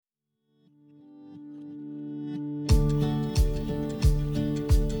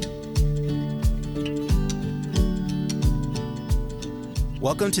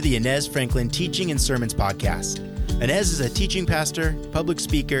Welcome to the Inez Franklin Teaching and Sermons Podcast. Inez is a teaching pastor, public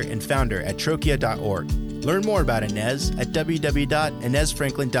speaker, and founder at trochia.org. Learn more about Inez at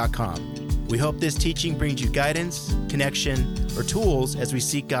www.inezfranklin.com. We hope this teaching brings you guidance, connection, or tools as we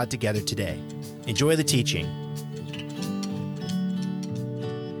seek God together today. Enjoy the teaching. Amen.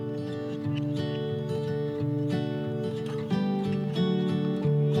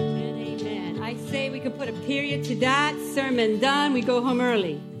 I say we could put a period to that. Sermon done. We go home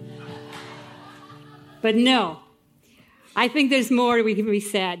early. But no, I think there's more we can be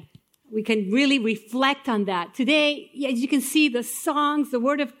said. We can really reflect on that. Today, as you can see, the songs, the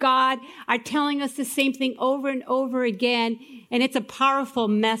Word of God are telling us the same thing over and over again, and it's a powerful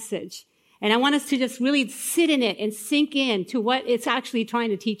message. And I want us to just really sit in it and sink in to what it's actually trying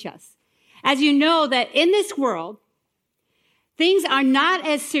to teach us. As you know, that in this world, things are not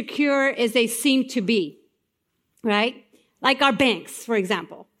as secure as they seem to be, right? Like our banks, for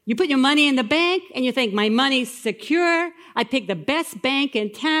example. You put your money in the bank and you think, my money's secure. I picked the best bank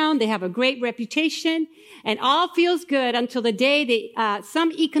in town. They have a great reputation and all feels good until the day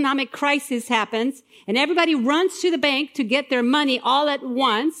some economic crisis happens and everybody runs to the bank to get their money all at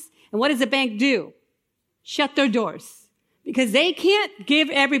once. And what does the bank do? Shut their doors because they can't give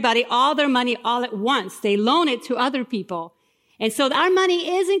everybody all their money all at once. They loan it to other people. And so our money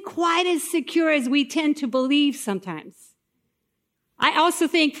isn't quite as secure as we tend to believe sometimes. I also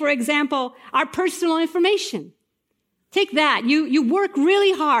think, for example, our personal information. Take that. You work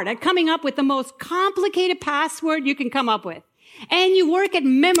really hard at coming up with the most complicated password you can come up with. And you work at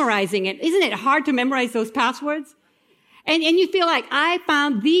memorizing it. Isn't it hard to memorize those passwords? And you feel like I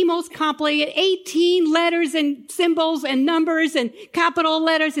found the most complicated 18 letters and symbols and numbers and capital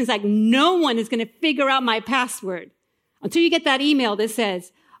letters. And it's like no one is going to figure out my password until you get that email that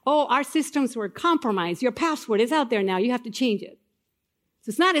says, oh, our systems were compromised. Your password is out there now. You have to change it. So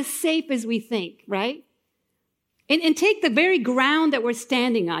it's not as safe as we think, right? And take the very ground that we're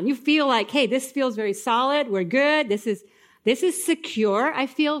standing on. You feel like, hey, this feels very solid. We're good. This is secure. I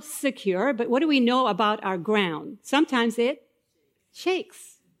feel secure. But what do we know about our ground? Sometimes it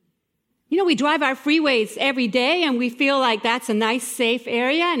shakes. You know, we drive our freeways every day and we feel like that's a nice, safe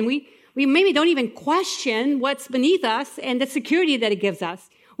area. And we maybe don't even question what's beneath us and the security that it gives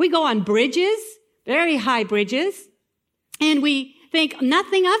us. We go on bridges, very high bridges, and we think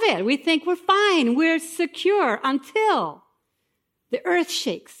nothing of it. We think we're fine. We're secure until the earth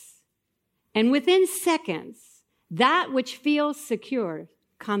shakes. And within seconds, that which feels secure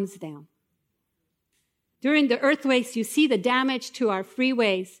comes down. During the earthquakes, you see the damage to our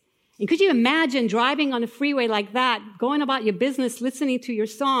freeways. And could you imagine driving on a freeway like that, going about your business, listening to your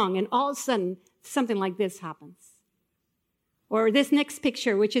song, and all of a sudden, something like this happens? Or this next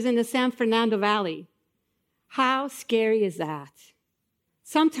picture, which is in the San Fernando Valley. How scary is that?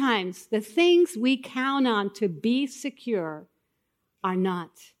 Sometimes the things we count on to be secure are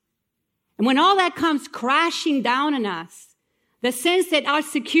not. And when all that comes crashing down on us, the sense that our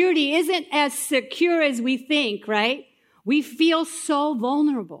security isn't as secure as we think, right? We feel so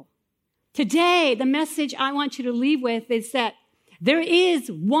vulnerable. Today, the message I want you to leave with is that there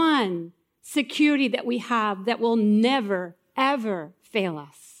is one security that we have that will never, ever fail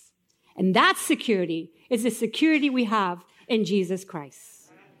us. And that security is the security we have in Jesus Christ.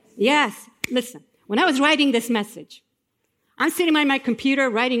 Yes, listen, when I was writing this message, I'm sitting on my computer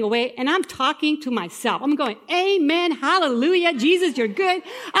writing away and I'm talking to myself. I'm going, amen, hallelujah, Jesus, you're good.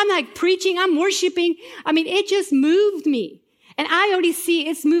 I'm like preaching, I'm worshiping. I mean, it just moved me. And I already see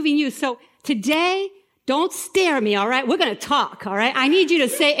it's moving you. So today, don't stare at me, all right? We're going to talk, all right? I need you to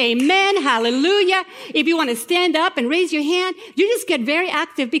say amen, hallelujah. If you want to stand up and raise your hand, you just get very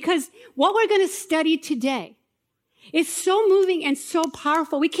active because what we're going to study today is so moving and so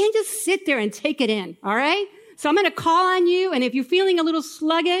powerful. We can't just sit there and take it in, all right? So I'm going to call on you, and if you're feeling a little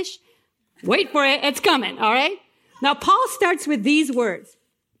sluggish, wait for it. It's coming, all right? Now, Paul starts with these words.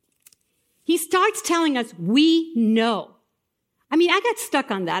 He starts telling us, we know. I mean, I got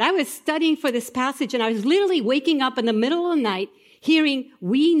stuck on that. I was studying for this passage, and I was literally waking up in the middle of the night hearing,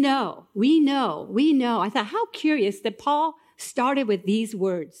 we know, we know, we know. I thought, how curious that Paul started with these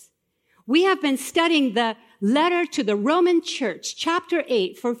words. We have been studying the letter to the Roman church, chapter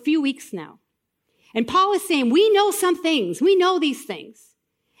 8, for a few weeks now. And Paul is saying, we know some things. We know these things.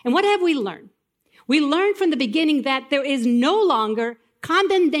 And what have we learned? We learned from the beginning that there is no longer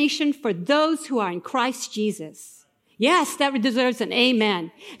condemnation for those who are in Christ Jesus. Yes, that deserves an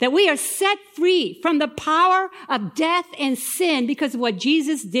amen. That we are set free from the power of death and sin because of what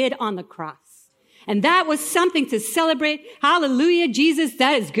Jesus did on the cross. And that was something to celebrate. Hallelujah, Jesus,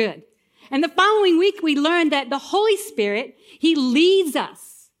 that is good. And the following week, we learned that the Holy Spirit, He leads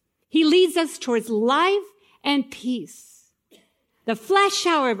us. He leads us towards life and peace. The flesh,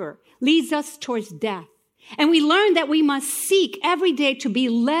 however, leads us towards death. And we learned that we must seek every day to be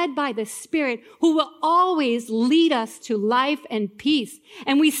led by the Spirit, who will always lead us to life and peace.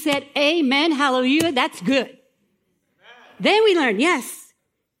 And we said, amen, hallelujah, that's good. Amen. Then we learned,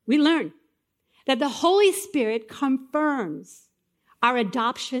 we learned that the Holy Spirit confirms our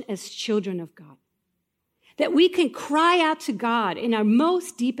adoption as children of God. That we can cry out to God in our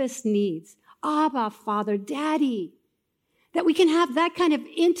most deepest needs, Abba, Father, Daddy. That we can have that kind of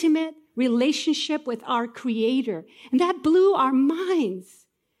intimate relationship with our Creator. And that blew our minds,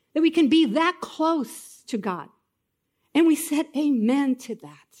 that we can be that close to God. And we said amen to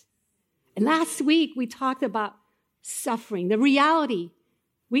that. And last week we talked about suffering, the reality.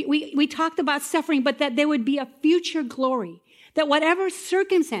 We talked about suffering, but that there would be a future glory, that whatever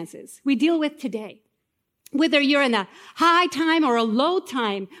circumstances we deal with today, whether you're in a high time or a low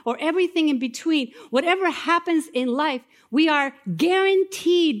time or everything in between, whatever happens in life, we are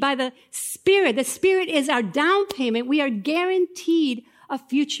guaranteed by the Spirit. The Spirit is our down payment. We are guaranteed a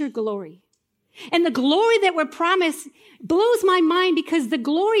future glory. And the glory that we're promised blows my mind, because the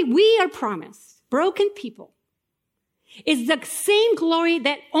glory we are promised, broken people, is the same glory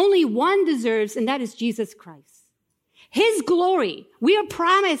that only one deserves, and that is Jesus Christ. His glory, we are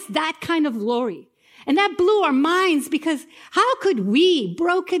promised that kind of glory. And that blew our minds, because how could we,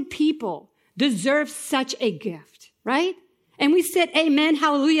 broken people, deserve such a gift, right? And we said, amen,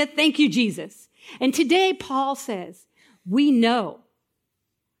 hallelujah, thank you, Jesus. And today, Paul says, we know.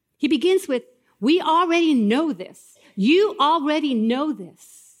 He begins with, we already know this. You already know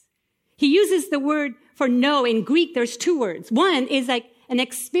this. He uses the word for know. In Greek, there's two words. One is like an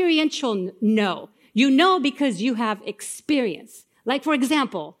experiential know. You know because you have experience. Like, for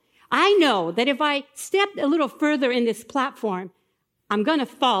example, I know that if I step a little further in this platform, I'm going to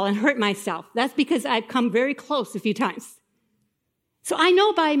fall and hurt myself. That's because I've come very close a few times. So I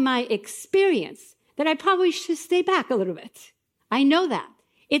know by my experience that I probably should stay back a little bit. I know that.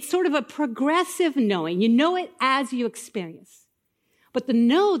 It's sort of a progressive knowing. You know it as you experience. But the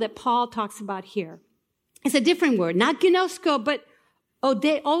know that Paul talks about here is a different word, not gnosko, but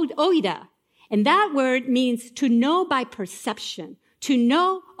oida. And that word means to know by perception, to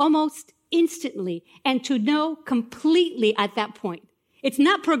know almost instantly, and to know completely at that point. It's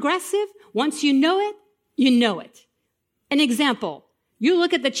not progressive. Once you know it, you know it. An example, you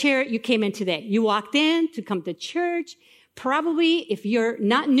look at the chair you came in today. You walked in to come to church. Probably, if you're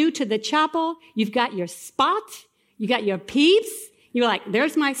not new to the chapel, you've got your spot, you got your peeps. You're like,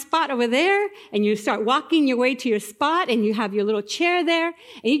 there's my spot over there. And you start walking your way to your spot, and you have your little chair there,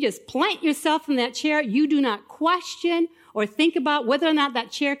 and you just plant yourself in that chair. You do not question or think about whether or not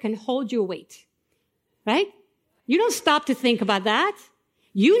that chair can hold your weight, right? You don't stop to think about that.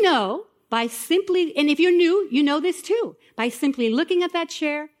 You know by simply, and if you're new, you know this too, by simply looking at that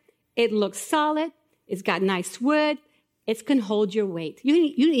chair, it looks solid, it's got nice wood, it can hold your weight.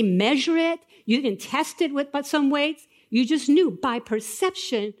 You didn't measure it, you didn't test it with some weights, you just knew. By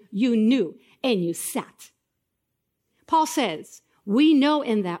perception, you knew, and you sat. Paul says, we know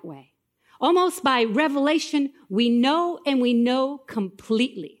in that way. Almost by revelation, we know, and we know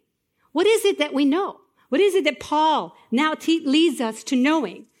completely. What is it that we know? What is it that Paul now leads us to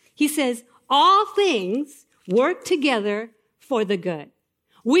knowing? He says, all things work together for the good.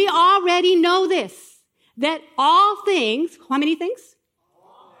 We already know this, that all things, how many things?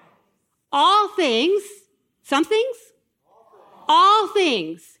 All things, some things? All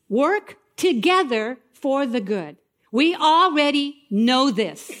things work together for the good. We already know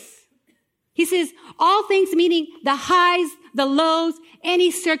this. He says, all things, meaning the highs, the lows,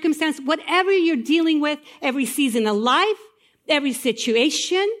 any circumstance, whatever you're dealing with, every season of life, every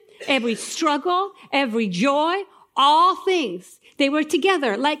situation, every struggle, every joy, all things, they work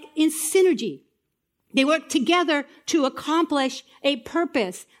together like in synergy. They work together to accomplish a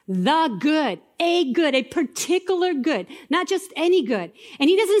purpose, the good, a particular good, not just any good. And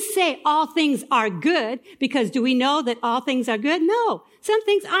he doesn't say all things are good, because do we know that all things are good? No, some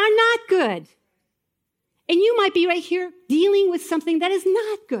things are not good. And you might be right here dealing with something that is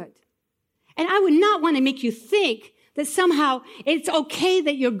not good. And I would not want to make you think that somehow it's okay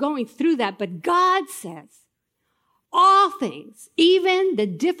that you're going through that. But God says all things, even the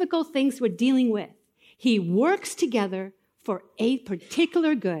difficult things we're dealing with, he works together for a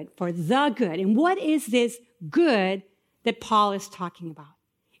particular good, for the good. And what is this good that Paul is talking about?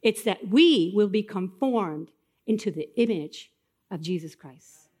 It's that we will be conformed into the image of Jesus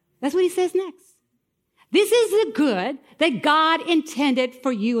Christ. That's what he says next. This is the good that God intended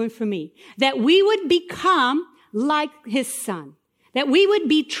for you and for me, that we would become like his son, that we would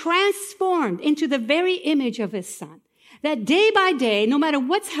be transformed into the very image of his son, that day by day, no matter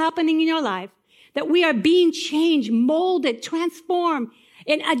what's happening in your life, that we are being changed, molded, transformed,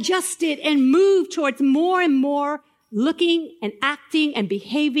 and adjusted and moved towards more and more looking and acting and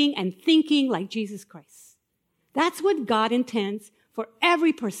behaving and thinking like Jesus Christ. That's what God intends for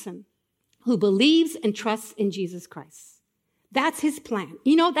every person who believes and trusts in Jesus Christ. That's his plan.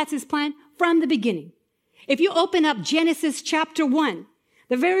 You know, that's his plan from the beginning. If you open up Genesis chapter 1,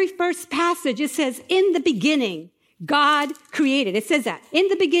 the very first passage, it says, in the beginning, God created. It says that. In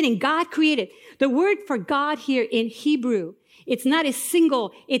the beginning, God created. The word for God here in Hebrew, it's not a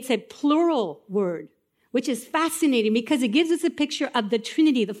single, it's a plural word, which is fascinating because it gives us a picture of the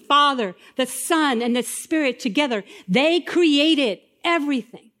Trinity, the Father, the Son, and the Spirit together. They created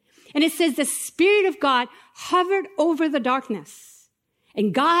everything. And it says the Spirit of God hovered over the darkness.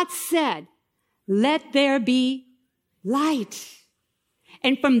 And God said, let there be light.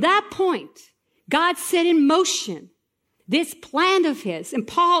 And from that point, God set in motion this plan of his. And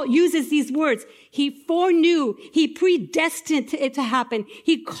Paul uses these words. He foreknew, he predestined it to happen.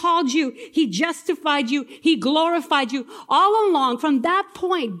 He called you, he justified you, he glorified you. All along, from that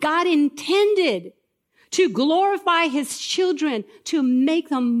point, God intended to glorify his children, to make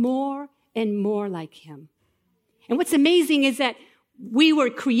them more and more like him. And what's amazing is that we were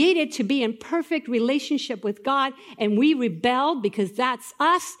created to be in perfect relationship with God, and we rebelled because that's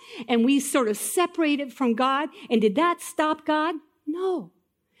us, and we sort of separated from God. And did that stop God? No.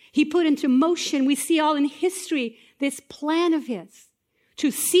 He put into motion, we see all in history, this plan of his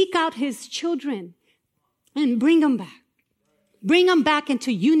to seek out his children and bring them back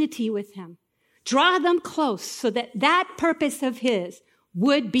into unity with him. Draw them close so that that purpose of his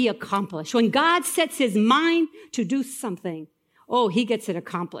would be accomplished. When God sets his mind to do something, oh, he gets it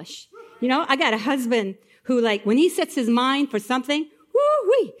accomplished. You know, I got a husband who, like, when he sets his mind for something,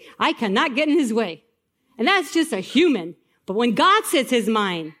 woo-wee, I cannot get in his way. And that's just a human. But when God sets his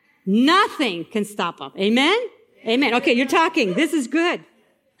mind, nothing can stop him. Amen? Amen. Okay, you're talking. This is good.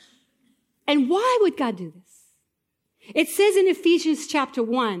 And why would God do this? It says in Ephesians chapter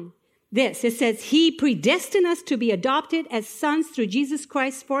 1, this, it says, he predestined us to be adopted as sons through Jesus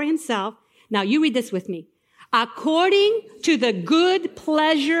Christ for himself. Now you read this with me. According to the good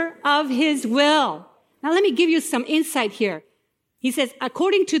pleasure of his will. Now let me give you some insight here. He says,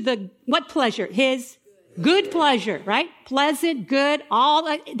 according to the, what pleasure? His good pleasure, right? Pleasant, good, all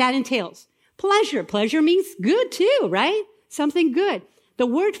that entails. Pleasure. Pleasure means good too, right? Something good. The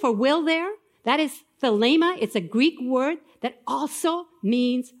word for will there, that is thelema. It's a Greek word that also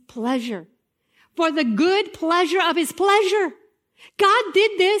means pleasure. For the good pleasure of his pleasure. God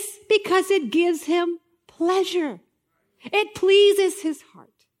did this because it gives him pleasure. It pleases his heart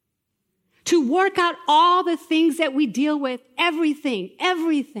to work out all the things that we deal with,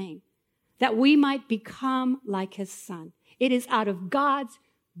 everything, that we might become like his son. It is out of God's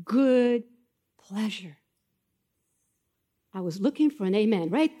good pleasure. I was looking for an amen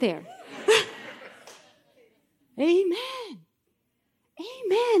right there. Amen.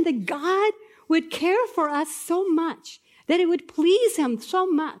 Amen. That God would care for us so much, that it would please him so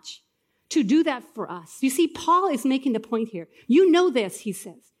much to do that for us. You see, Paul is making the point here. You know this, he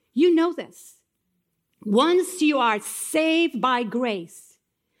says. You know this. Once you are saved by grace,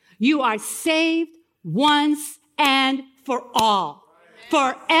 you are saved once and for all.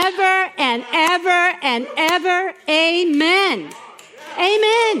 Forever and ever and ever. Amen.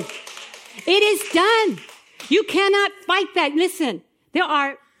 Amen. It is done. You cannot fight that. Listen, there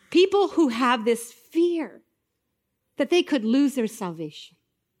are people who have this fear that they could lose their salvation.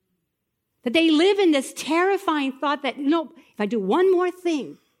 That they live in this terrifying thought that, if I do one more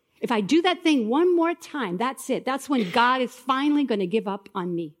thing, if I do that thing one more time, that's it. That's when God is finally going to give up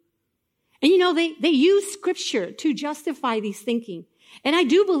on me. And they use scripture to justify these thinking. And I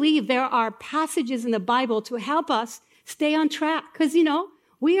do believe there are passages in the Bible to help us stay on track. Because,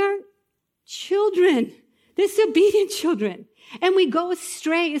 we are children, disobedient children. And we go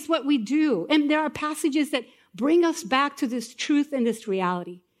astray is what we do. And there are passages that bring us back to this truth and this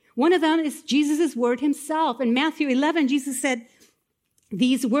reality. One of them is Jesus' word himself. In Matthew 11, Jesus said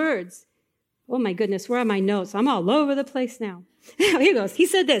these words. Oh my goodness, where are my notes? I'm all over the place now. Here he goes. He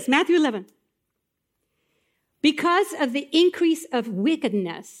said this, Matthew 11. Because of the increase of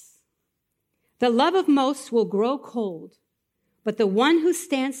wickedness, the love of most will grow cold, but the one who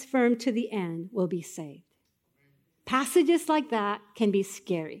stands firm to the end will be saved. Passages like that can be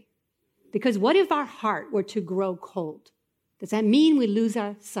scary. Because what if our heart were to grow cold? Does that mean we lose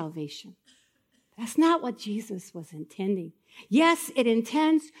our salvation? That's not what Jesus was intending. Yes, it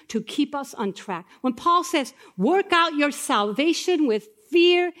intends to keep us on track. When Paul says, work out your salvation with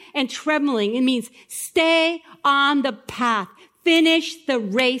fear and trembling, it means stay on the path. Finish the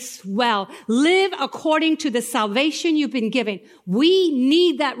race well. Live according to the salvation you've been given. We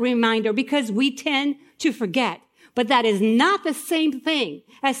need that reminder because we tend to forget. But that is not the same thing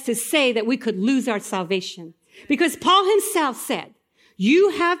as to say that we could lose our salvation. Because Paul himself said,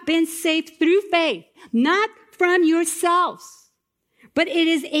 you have been saved through faith, not from yourselves. But it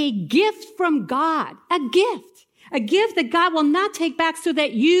is a gift from God, a gift that God will not take back so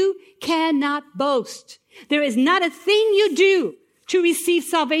that you cannot boast. There is not a thing you do to receive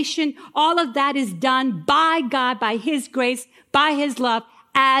salvation. All of that is done by God, by his grace, by his love,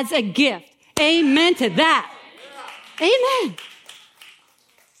 as a gift. Amen to that. Amen.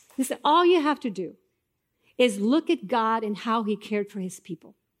 Listen, all you have to do is look at God and how he cared for his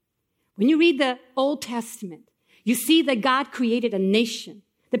people. When you read the Old Testament, you see that God created a nation,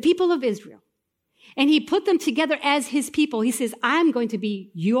 the people of Israel, and he put them together as his people. He says, I'm going to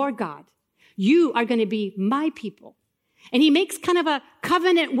be your God. You are going to be my people. And he makes kind of a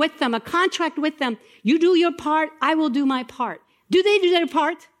covenant with them, a contract with them. You do your part, I will do my part. Do they do their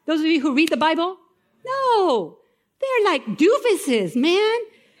part? Those of you who read the Bible? No. They're like doofuses, man.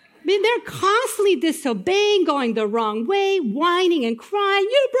 I mean, they're constantly disobeying, going the wrong way, whining and crying.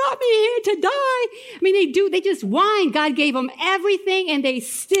 You brought me here to die. I mean, they just whine. God gave them everything and they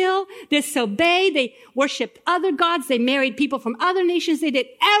still disobey. They worshiped other gods. They married people from other nations. They did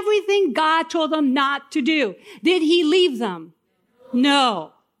everything God told them not to do. Did he leave them?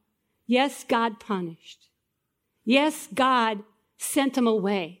 No. Yes, God punished. Yes, God sent them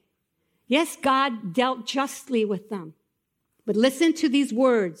away. Yes, God dealt justly with them. But listen to these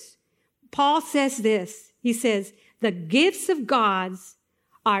words. Paul says this. He says, the gifts of God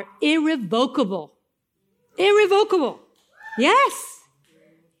are irrevocable. Irrevocable. Yes.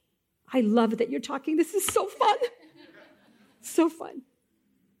 I love that you're talking. This is so fun. So fun.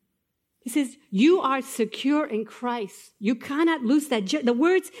 He says, you are secure in Christ. You cannot lose that. The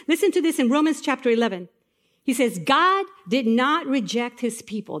words, listen to this in Romans chapter 11. He says, God did not reject his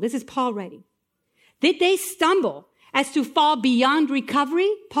people. This is Paul writing. Did they stumble as to fall beyond recovery?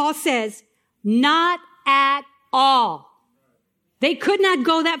 Paul says, not at all. They could not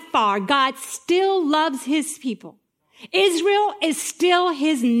go that far. God still loves his people. Israel is still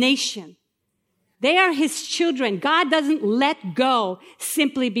his nation. They are his children. God doesn't let go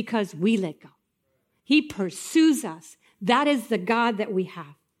simply because we let go. He pursues us. That is the God that we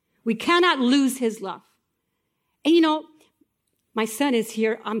have. We cannot lose his love. And you know, my son is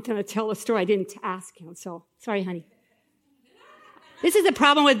here. I'm going to tell a story. I didn't ask him, so sorry, honey. This is the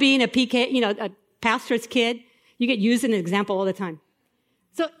problem with being a pastor's kid. You get used as an example all the time.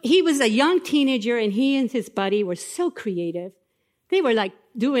 So he was a young teenager, and he and his buddy were so creative. They were like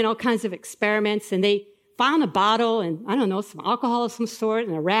doing all kinds of experiments, and they found a bottle and, I don't know, some alcohol of some sort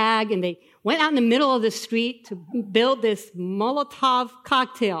and a rag, and they went out in the middle of the street to build this Molotov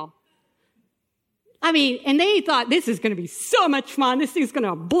cocktail. I mean, and they thought, this is going to be so much fun. This thing's going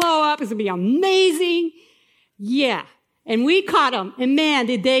to blow up. It's going to be amazing. Yeah. And we caught them, and man,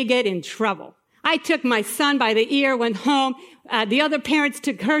 did they get in trouble. I took my son by the ear, went home. The other parents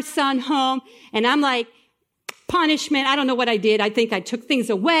took her son home, and I'm like, punishment. I don't know what I did. I think I took things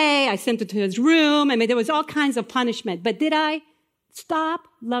away. I sent it to his room. I mean, there was all kinds of punishment. But did I stop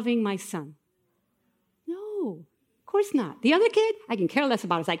loving my son? No, of course not. The other kid, I can care less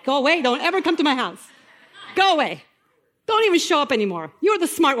about. It's like, go away. Don't ever come to my house. Go away. Don't even show up anymore. You're the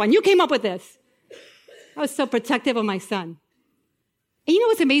smart one. You came up with this. I was so protective of my son. And you know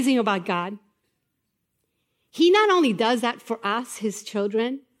what's amazing about God? He not only does that for us, his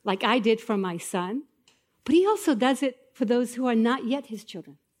children, like I did for my son, but he also does it for those who are not yet his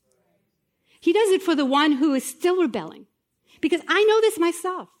children. He does it for the one who is still rebelling. Because I know this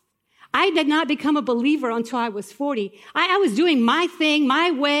myself. I did not become a believer until I was 40. I was doing my thing,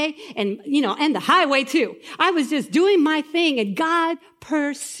 my way, and the highway too. I was just doing my thing, and God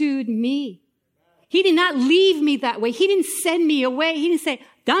pursued me. He did not leave me that way. He didn't send me away. He didn't say,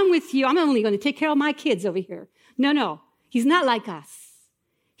 done with you. I'm only going to take care of my kids over here. No. He's not like us.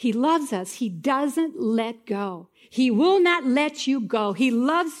 He loves us. He doesn't let go. He will not let you go. He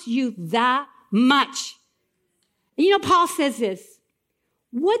loves you that much. And you know, Paul says this.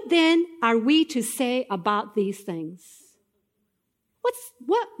 What then are we to say about these things?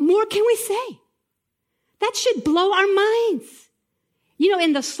 What more can we say? That should blow our minds. You know,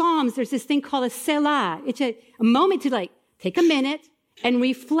 in the Psalms, there's this thing called a Selah. It's a moment to take a minute and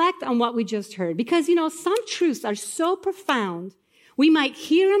reflect on what we just heard. Because, some truths are so profound, We might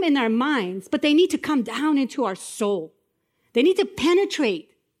hear them in our minds, but they need to come down into our soul. They need to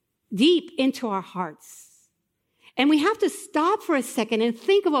penetrate deep into our hearts. And we have to stop for a second and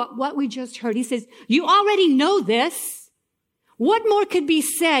think about what we just heard. He says, you already know this. What more could be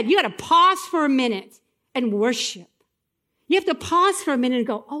said? You got to pause for a minute and worship. You have to pause for a minute and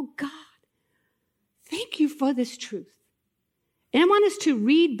go, oh God, thank you for this truth. And I want us to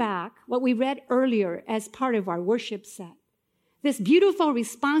read back what we read earlier as part of our worship set. This beautiful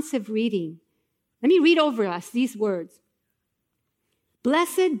responsive reading. Let me read over us these words.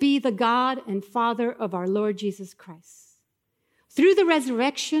 Blessed be the God and Father of our Lord Jesus Christ. Through the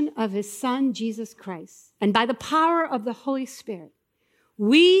resurrection of his Son, Jesus Christ, and by the power of the Holy Spirit,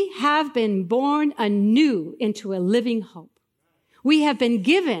 we have been born anew into a living hope. We have been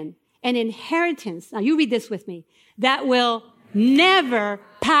given an inheritance. Now you read this with me. That will never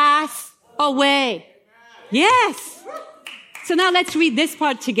pass away. Yes. So now let's read this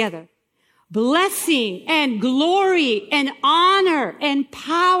part together. Blessing and glory and honor and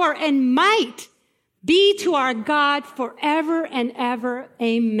power and might be to our God forever and ever.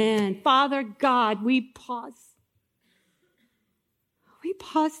 Amen. Father God, we pause. We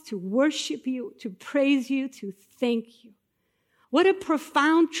pause to worship you, to praise you, to thank you. What a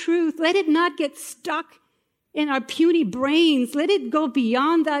profound truth. Let it not get stuck in our puny brains. Let it go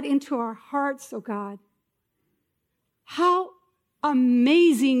beyond that into our hearts, oh God. How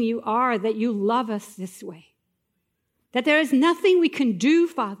amazing you are that you love us this way. That there is nothing we can do,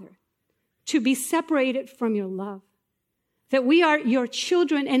 Father, to be separated from your love. That we are your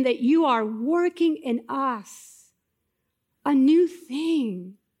children and that you are working in us a new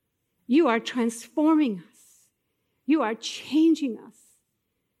thing. You are transforming us. You are changing us.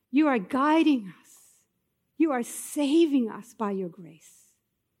 You are guiding us. You are saving us by your grace.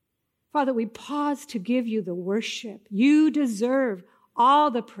 Father, we pause to give you the worship. You deserve all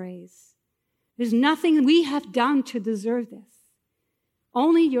the praise. There's nothing we have done to deserve this.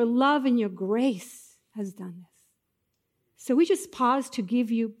 Only your love and your grace has done this. So we just pause to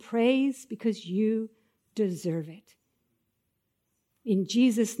give you praise because you deserve it. In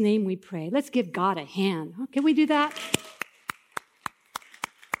Jesus' name we pray. Let's give God a hand. Can we do that?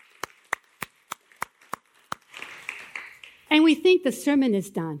 And we think the sermon is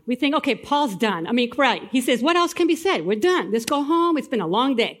done. We think, okay, Paul's done. I mean, right. He says, what else can be said? We're done. Let's go home. It's been a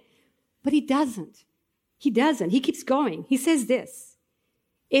long day. But he doesn't. He doesn't. He keeps going. He says this,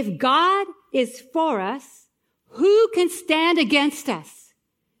 if God is for us, who can stand against us?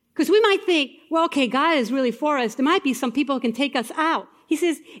 Because we might think, well, okay, God is really for us. There might be some people who can take us out. He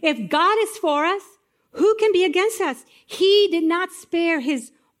says, if God is for us, who can be against us? He did not spare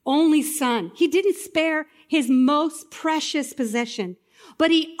his only son. He didn't spare his most precious possession, but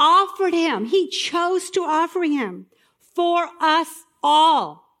he offered him. He chose to offer him for us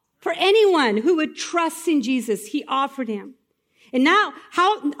all. For anyone who would trust in Jesus, he offered him. And now,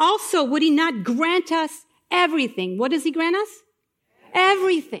 how also would he not grant us everything? What does he grant us?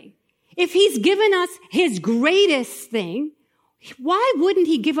 Everything. If he's given us his greatest thing, why wouldn't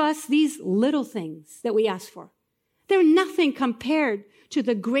he give us these little things that we ask for? They're nothing compared to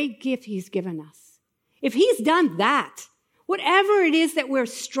the great gift he's given us. If he's done that, whatever it is that we're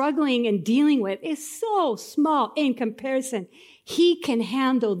struggling and dealing with is so small in comparison. He can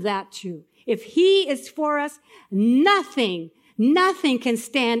handle that too. If he is for us, nothing can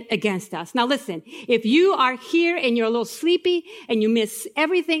stand against us. Now listen, if you are here and you're a little sleepy and you miss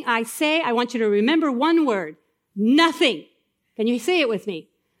everything I say, I want you to remember one word, nothing. Can you say it with me?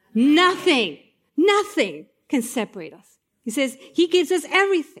 Nothing can separate us. He says he gives us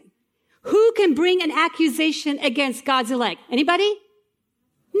everything. Who can bring an accusation against God's elect? Anybody?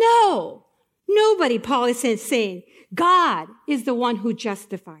 No. Nobody, Paul is saying. God is the one who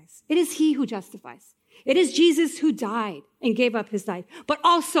justifies. It is he who justifies. It is Jesus who died and gave up his life, but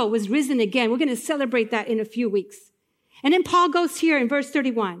also was risen again. We're going to celebrate that in a few weeks. And then Paul goes here in verse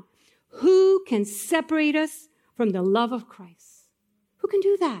 31. Who can separate us from the love of Christ? Who can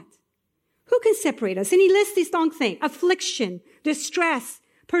do that? Who can separate us? And he lists these long things: affliction, distress,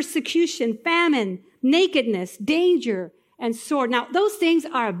 persecution, famine, nakedness, danger, and sword. Now, those things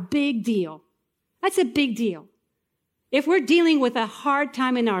are a big deal. That's a big deal. If we're dealing with a hard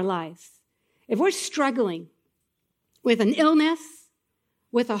time in our lives, if we're struggling with an illness,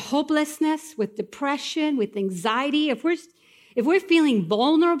 with a hopelessness, with depression, with anxiety, if we're feeling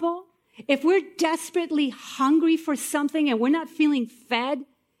vulnerable, if we're desperately hungry for something and we're not feeling fed,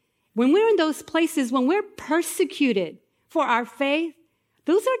 when we're in those places, when we're persecuted for our faith,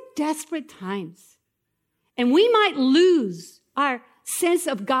 those are desperate times. And we might lose our sense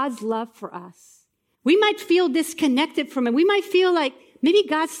of God's love for us. We might feel disconnected from it. We might feel like maybe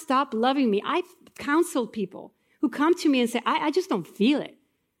God stopped loving me. I've counseled people who come to me and say, I just don't feel it.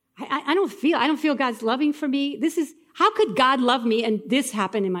 I don't feel God's loving for me. How could God love me and this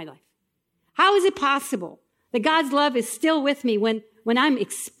happen in my life? How is it possible that God's love is still with me when I'm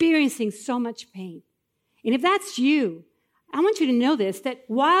experiencing so much pain? And if that's you, I want you to know this, that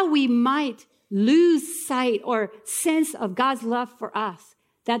while we might lose sight or sense of God's love for us,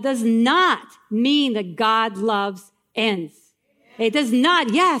 that does not mean that God's love ends. It does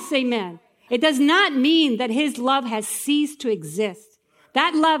not, yes, amen. It does not mean that his love has ceased to exist.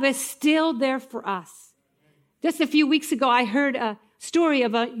 That love is still there for us. Just a few weeks ago, I heard a story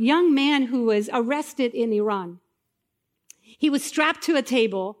of a young man who was arrested in Iran. He was strapped to a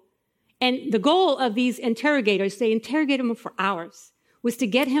table, and the goal of these interrogators, they interrogated him for hours, was to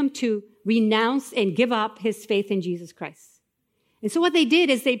get him to renounce and give up his faith in Jesus Christ. And so what they did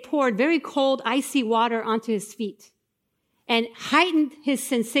is they poured very cold, icy water onto his feet and heightened his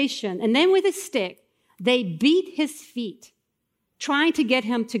sensation. And then with a stick, they beat his feet, trying to get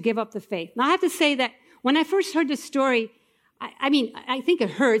him to give up the faith. Now, I have to say that when I first heard this story, I think it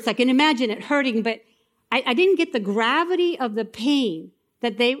hurts. I can imagine it hurting, but I didn't get the gravity of the pain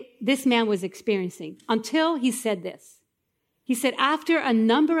that this man was experiencing until he said this. He said, after a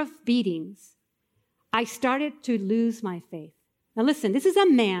number of beatings, I started to lose my faith. Now listen, this is a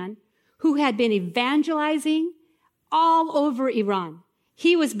man who had been evangelizing all over Iran.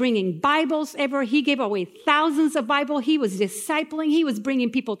 He was bringing Bibles everywhere. He gave away thousands of Bibles. He was discipling. He was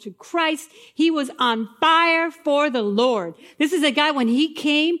bringing people to Christ. He was on fire for the Lord. This is a guy, when he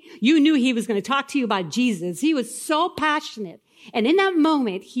came, you knew he was going to talk to you about Jesus. He was so passionate. And in that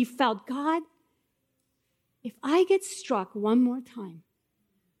moment, he felt, God, if I get struck one more time,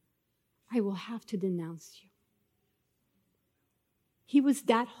 I will have to denounce you. He was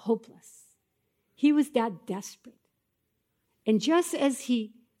that hopeless. He was that desperate. And just as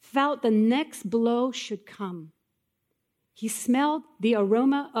he felt the next blow should come, he smelled the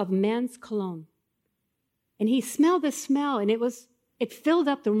aroma of man's cologne. And he smelled the smell, and it filled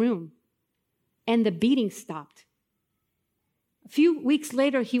up the room. And the beating stopped. A few weeks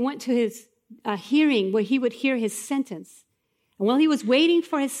later, he went to his hearing where he would hear his sentence. And while he was waiting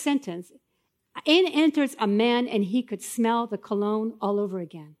for his sentence, in enters a man, and he could smell the cologne all over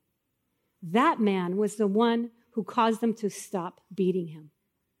again. That man was the one who caused them to stop beating him.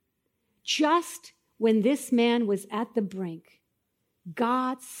 Just when this man was at the brink,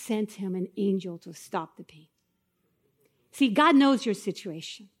 God sent him an angel to stop the pain. See, God knows your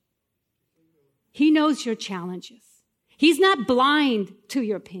situation. He knows your challenges. He's not blind to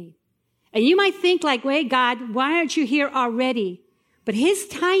your pain. And you might think like, wait, God, why aren't you here already? But his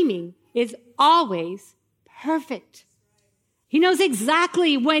timing is always perfect. He knows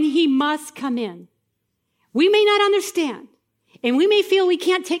exactly when he must come in. We may not understand, and we may feel we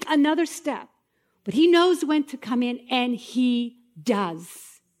can't take another step, but he knows when to come in, and he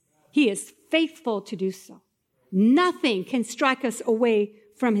does. He is faithful to do so. Nothing can strike us away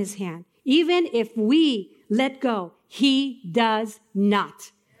from his hand. Even if we let go, he does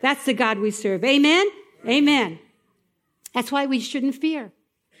not. That's the God we serve. Amen? Amen. That's why we shouldn't fear.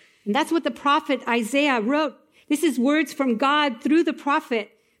 And that's what the prophet Isaiah wrote. This is words from God through the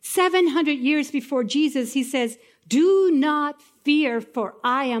prophet. 700 years before Jesus, he says, do not fear, for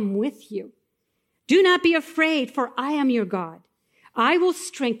I am with you. Do not be afraid, for I am your God. I will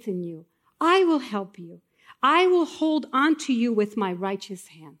strengthen you. I will help you. I will hold on to you with my righteous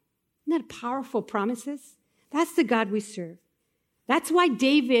hand. Isn't that powerful promises? That's the God we serve. That's why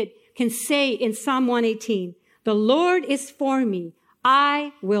David can say in Psalm 118, the Lord is for me.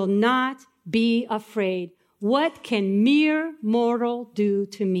 I will not be afraid. What can mere mortal do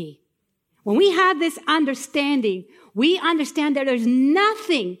to me? When we have this understanding, we understand that there's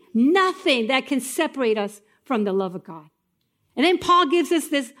nothing that can separate us from the love of God. And then Paul gives us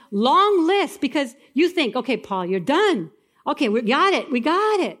this long list, because you think, okay, Paul, you're done. Okay, we got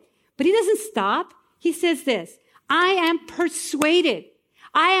it. But he doesn't stop. He says this, I am persuaded.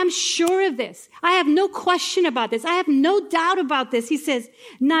 I am sure of this. I have no question about this. I have no doubt about this. He says,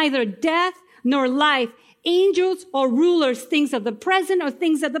 neither death nor life, angels or rulers, things of the present or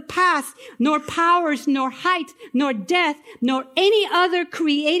things of the past, nor powers, nor height, nor depth, nor any other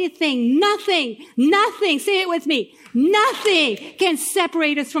created thing. Nothing, say it with me. Nothing can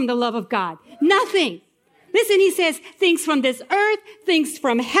separate us from the love of God. Nothing. Listen, he says, things from this earth, things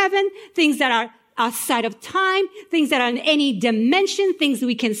from heaven, things that are outside of time, things that are in any dimension, things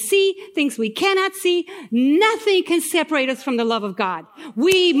we can see, things we cannot see. Nothing can separate us from the love of God.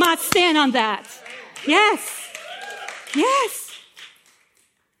 We must stand on that. Yes.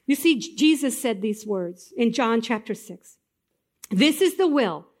 You see, Jesus said these words in John chapter 6. This is the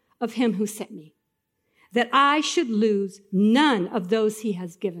will of him who sent me, that I should lose none of those he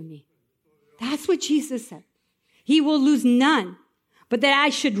has given me. That's what Jesus said. He will lose none, but that I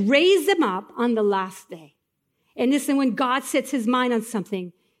should raise them up on the last day. And listen, when God sets his mind on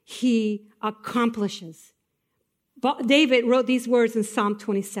something, he accomplishes. David wrote these words in Psalm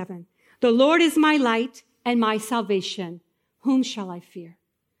 27. The Lord is my light and my salvation. Whom shall I fear?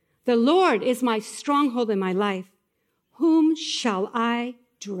 The Lord is my stronghold in my life. Whom shall I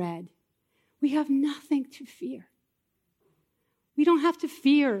dread? We have nothing to fear. We don't have to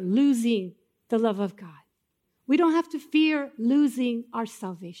fear losing the love of God. We don't have to fear losing our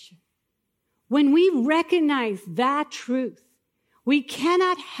salvation. When we recognize that truth, we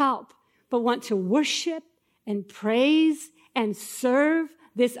cannot help but want to worship and praise and serve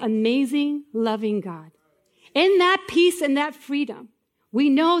this amazing, loving God. In that peace and that freedom, we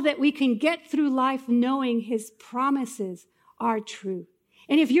know that we can get through life knowing his promises are true.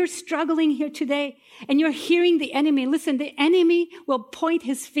 And if you're struggling here today and you're hearing the enemy, listen, the enemy will point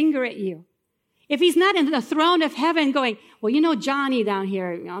his finger at you. If he's not in the throne of heaven going, well, you know Johnny down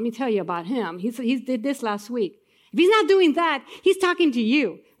here, let me tell you about him. He did this last week. If he's not doing that, he's talking to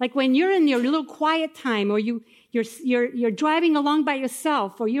you. Like when you're in your little quiet time, or you're driving along by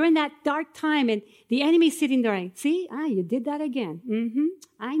yourself, or you're in that dark time and the enemy's sitting there like, see, you did that again.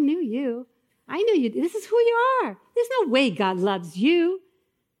 I knew you. This is who you are. There's no way God loves you.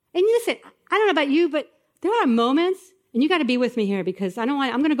 And listen, I don't know about you, but there are moments, and you got to be with me here because I'm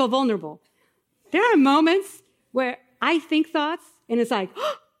going to go vulnerable. There are moments where I think thoughts and it's like,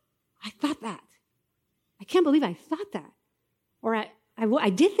 oh, I thought that. I can't believe I thought that. Or I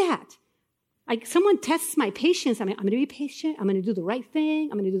did that. Like someone tests my patience. I'm going to be patient. I'm going to do the right thing.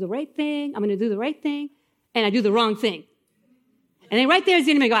 I'm going to do the right thing. I'm going to do the right thing. And I do the wrong thing. And then right there is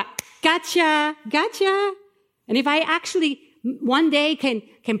the enemy go, gotcha. And if I actually one day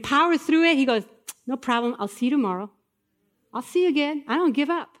can power through it, he goes, no problem. I'll see you tomorrow. I'll see you again. I don't give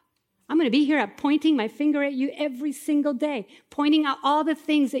up. I'm going to be here pointing my finger at you every single day, pointing out all the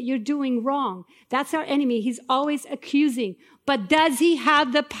things that you're doing wrong. That's our enemy. He's always accusing. But does he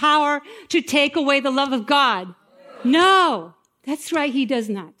have the power to take away the love of God? No. That's right. He does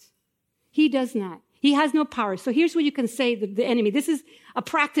not. He does not. He has no power. So here's what you can say to the enemy. This is a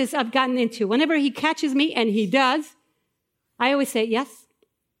practice I've gotten into. Whenever he catches me, and he does, I always say, yes,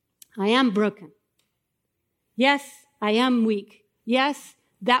 I am broken. Yes, I am weak. Yes,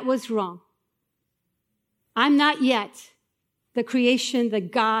 that was wrong. I'm not yet the creation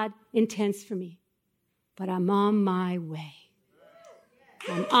that God intends for me, but I'm on my way.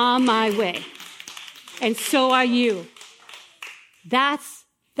 I'm on my way. And so are you. That's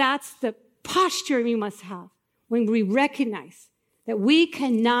the posture we must have when we recognize that we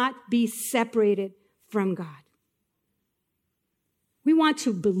cannot be separated from God. We want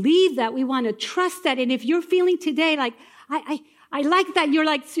to believe that. We want to trust that. And if you're feeling today like, I like that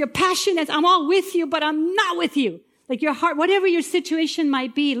you're passionate. I'm all with you, but I'm not with you. Like your heart, whatever your situation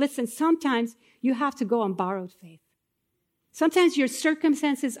might be, listen, sometimes you have to go on borrowed faith. Sometimes your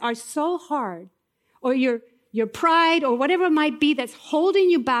circumstances are so hard, or your pride or whatever it might be that's holding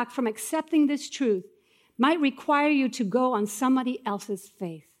you back from accepting this truth might require you to go on somebody else's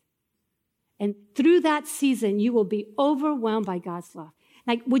faith. And through that season, you will be overwhelmed by God's love.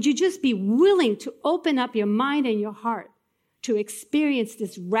 Like, would you just be willing to open up your mind and your heart to experience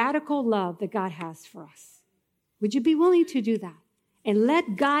this radical love that God has for us? Would you be willing to do that? And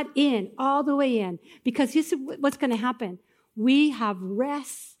let God in, all the way in. Because this is what's going to happen. We have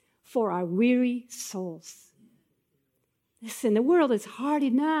rest for our weary souls. Listen, the world is hard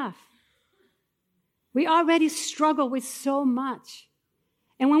enough. We already struggle with so much.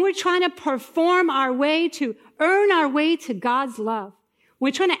 And when we're trying to perform our way to earn our way to God's love,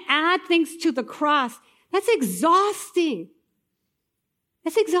 we're trying to add things to the cross, that's exhausting.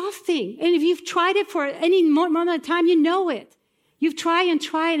 That's exhausting. And if you've tried it for any moment of time, you know it. You've tried,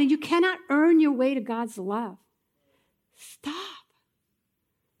 and you cannot earn your way to God's love. Stop.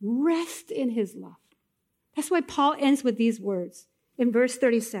 Rest in his love. That's why Paul ends with these words in verse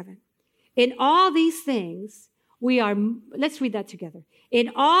 37. In all these things, let's read that together.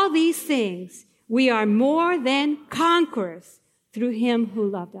 In all these things, we are more than conquerors through him who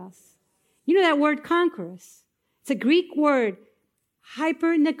loved us. You know that word conquerors? It's a Greek word,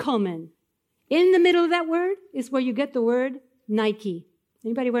 hypernekomen. In the middle of that word is where you get the word Nike.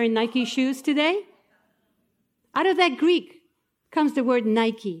 Anybody wearing Nike shoes today? Out of that Greek comes the word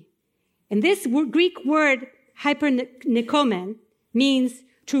Nike. And this Greek word, hypernekomen, means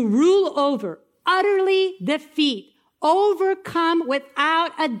to rule over, utterly defeat, overcome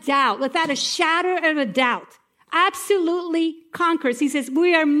without a doubt, without a shadow of a doubt, absolutely conquers. He says,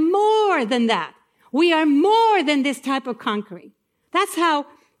 we are more than that. We are more than this type of conquering. That's how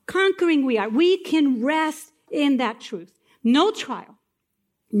conquering we are. We can rest in that truth. No trial,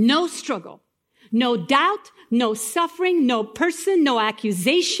 no struggle, no doubt, no suffering, no person, no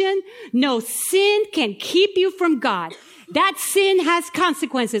accusation, no sin can keep you from God. That sin has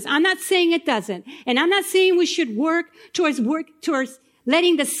consequences. I'm not saying it doesn't. And I'm not saying we should work towards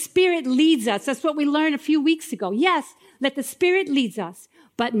letting the Spirit lead us. That's what we learned a few weeks ago. Yes, let the Spirit lead us,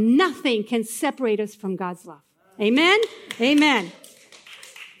 but nothing can separate us from God's love. Amen? Amen.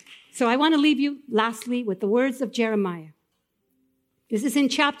 So I want to leave you lastly with the words of Jeremiah. This is in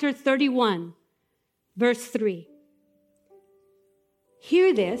chapter 31, verse 3.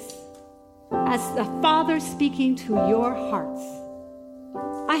 Hear this as the Father speaking to your hearts.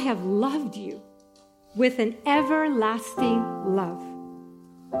 I have loved you with an everlasting love.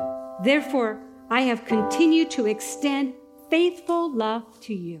 Therefore, I have continued to extend faithful love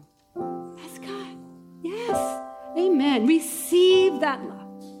to you. That's God. Yes. Amen. Receive that love.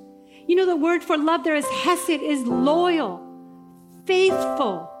 You know, the word for love there is hesed, is loyal,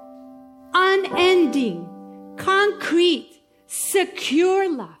 faithful, unending, concrete, secure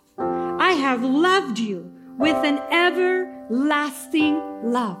love. I have loved you with an everlasting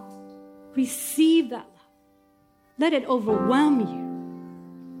love. Receive that love. Let it overwhelm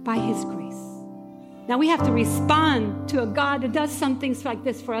you by His grace. Now we have to respond to a God that does some things like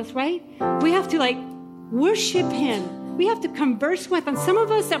this for us, right? We have to worship Him. We have to converse with Him. Some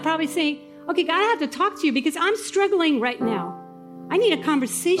of us are probably saying, okay, God, I have to talk to you because I'm struggling right now. I need a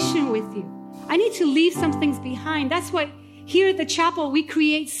conversation with you. I need to leave some things behind. That's why here at the chapel, we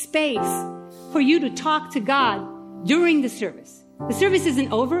create space for you to talk to God during the service. The service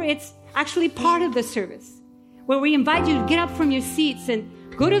isn't over. It's actually part of the service where we invite you to get up from your seats and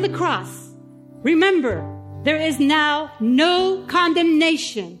go to the cross. Remember, there is now no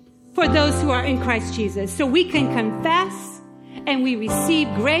condemnation for those who are in Christ Jesus. So we can confess and we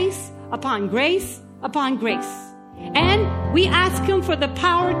receive grace upon grace upon grace. And we ask Him for the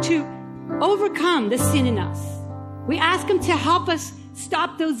power to overcome the sin in us. We ask Him to help us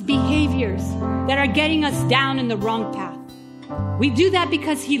stop those behaviors that are getting us down in the wrong path. We do that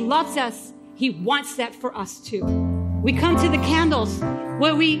because He loves us. He wants that for us too. We come to the candles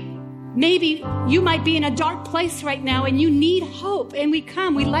where maybe you might be in a dark place right now and you need hope. And we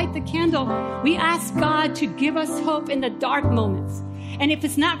light the candle. We ask God to give us hope in the dark moments. And if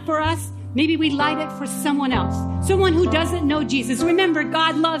it's not for us, maybe we light it for someone else, someone who doesn't know Jesus. Remember,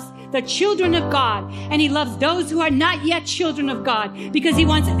 God loves the children of God, and He loves those who are not yet children of God because He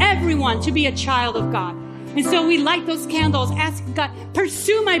wants everyone to be a child of God. And so we light those candles, ask God,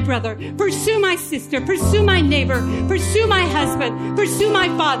 pursue my brother, pursue my sister, pursue my neighbor, pursue my husband, pursue my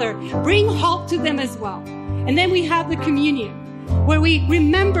father. Bring hope to them as well. And then we have the communion where we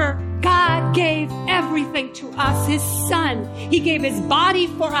remember God gave everything to us, His Son. He gave His body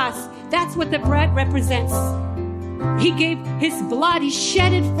for us. That's what the bread represents. He gave His blood. He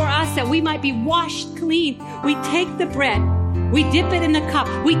shed it for us that we might be washed clean. We take the bread. We dip it in the cup.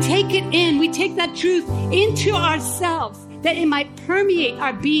 We take it in. We take that truth into ourselves that it might permeate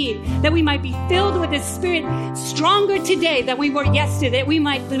our being, that we might be filled with His Spirit stronger today than we were yesterday, that we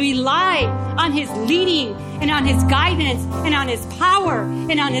might rely on His leading and on His guidance and on His power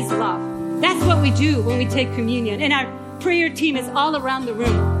and on His love. That's what we do when we take communion. And our prayer team is all around the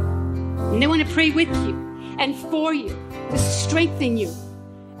room. And they want to pray with you and for you, to strengthen you.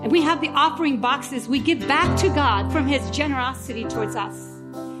 And we have the offering boxes we give back to God from His generosity towards us.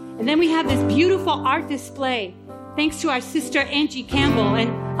 And then we have this beautiful art display, thanks to our sister Angie Campbell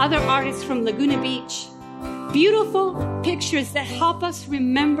and other artists from Laguna Beach. Beautiful pictures that help us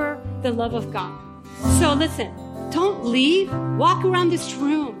remember the love of God. So listen, don't leave. Walk around this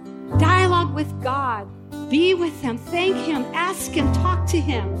room. Dialogue with God. Be with Him. Thank Him. Ask Him. Talk to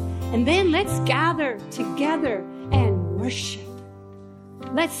Him. And then let's gather together and worship.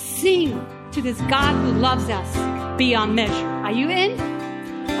 Let's sing to this God who loves us beyond measure. Are you in?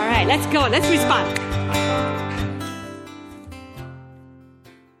 All right, let's go. Let's respond.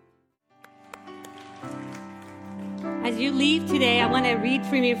 As you leave today, I want to read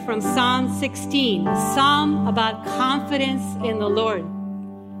from you from Psalm 16, a psalm about confidence in the Lord.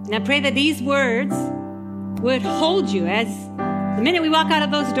 And I pray that these words would hold you as the minute we walk out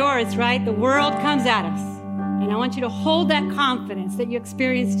of those doors, right, the world comes at us. And I want you to hold that confidence that you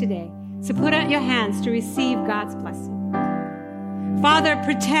experienced today. So put out your hands to receive God's blessing. Father,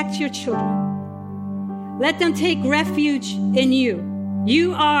 protect your children. Let them take refuge in you.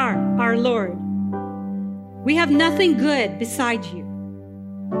 You are our Lord. We have nothing good beside you.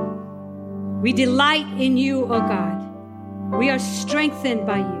 We delight in you, O God. We are strengthened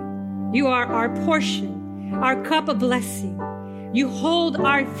by you. You are our portion, our cup of blessing. You hold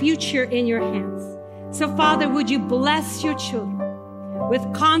our future in your hands. So, Father, would you bless your children with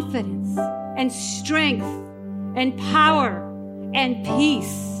confidence and strength and power and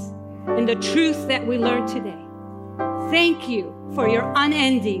peace in the truth that we learned today. Thank you for your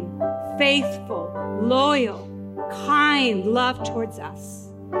unending, faithful, loyal, kind love towards us.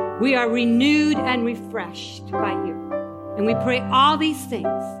 We are renewed and refreshed by you. And we pray all these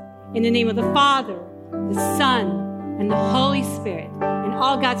things in the name of the Father, the Son, and the Holy Spirit. And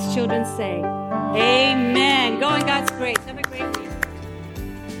all God's children say, amen. Go in God's grace. Have a great week.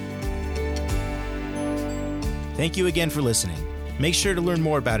 Thank you again for listening. Make sure to learn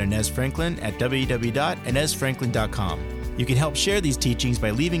more about Inez Franklin at www.inezfranklin.com. You can help share these teachings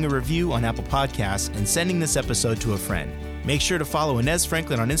by leaving a review on Apple Podcasts and sending this episode to a friend. Make sure to follow Inez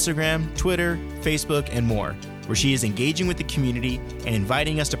Franklin on Instagram, Twitter, Facebook, and more, where she is engaging with the community and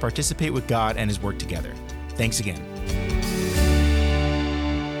inviting us to participate with God and His work together. Thanks again.